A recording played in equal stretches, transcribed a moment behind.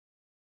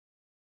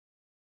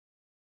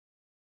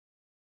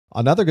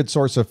Another good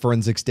source of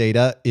forensics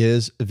data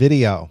is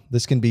video.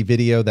 This can be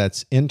video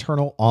that's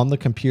internal on the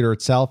computer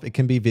itself. It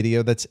can be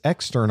video that's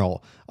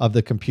external of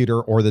the computer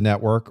or the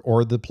network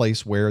or the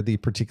place where the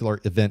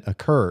particular event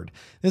occurred.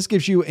 This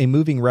gives you a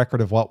moving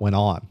record of what went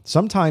on.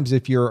 Sometimes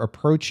if you're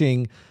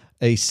approaching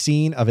a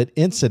scene of an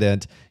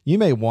incident, you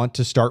may want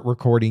to start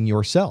recording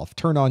yourself.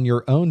 Turn on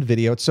your own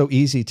video. It's so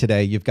easy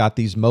today. You've got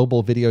these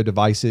mobile video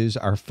devices.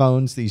 Our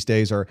phones these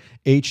days are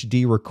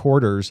HD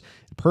recorders.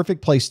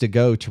 Perfect place to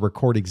go to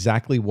record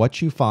exactly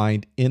what you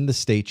find in the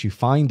state you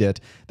find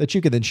it that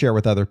you can then share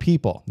with other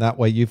people. That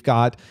way you've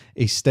got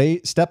a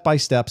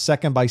step-by-step,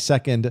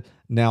 second-by-second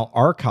now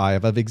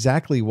archive of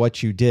exactly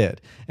what you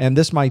did. And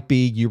this might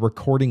be you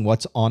recording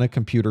what's on a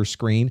computer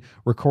screen,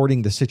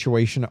 recording the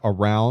situation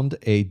around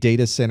a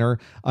data center,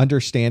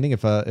 understanding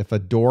if a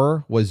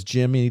door was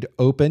jimmied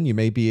open, you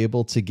may be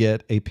able to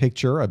get a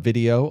picture, a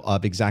video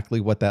of exactly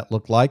what that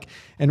looked like,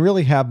 and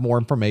really have more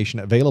information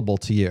available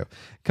to you.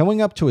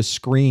 Coming up to a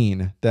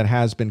screen that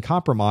has been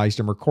compromised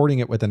and recording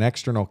it with an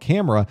external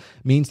camera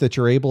means that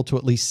you're able to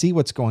at least see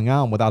what's going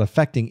on without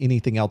affecting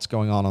anything else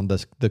going on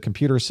the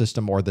computer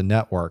system or the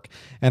network.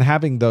 And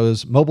having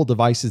those mobile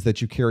devices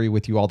that you carry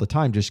with you all the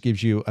time just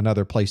gives you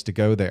another place to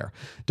go there.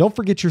 Don't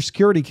forget your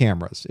security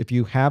cameras. If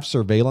you have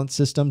surveillance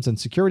systems and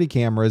security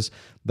cameras,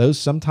 those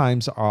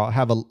sometimes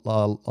have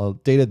a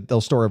data they'll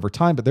store over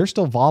time, but they're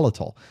still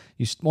volatile.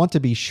 You want to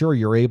be sure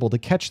you're able to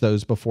catch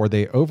those before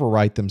they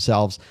overwrite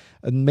themselves.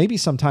 And maybe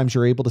sometimes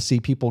you're able to see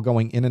people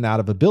going in and out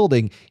of a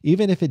building,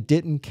 even if it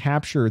didn't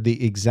capture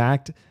the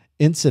exact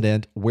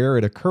incident where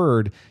it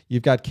occurred.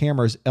 You've got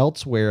cameras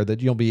elsewhere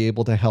that you'll be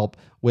able to help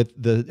with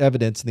the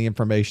evidence and the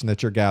information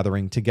that you're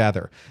gathering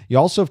together. You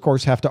also, of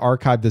course, have to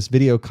archive this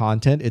video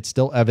content. It's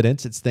still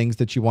evidence. It's things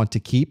that you want to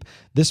keep.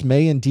 This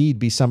may indeed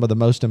be some of the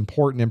most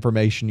important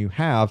information you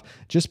have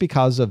just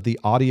because of the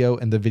audio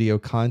and the video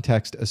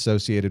context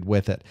associated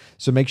with it.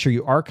 So make sure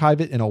you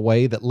archive it in a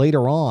way that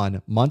later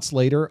on, months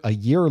later, a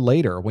year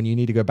later, when you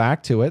need to go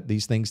back to it,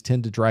 these things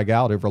tend to drag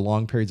out over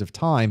long periods of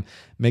time.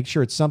 Make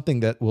sure it's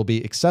something that will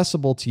be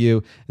accessible to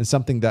you and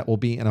something that will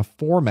be in a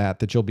format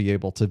that you'll be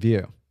able to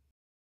view.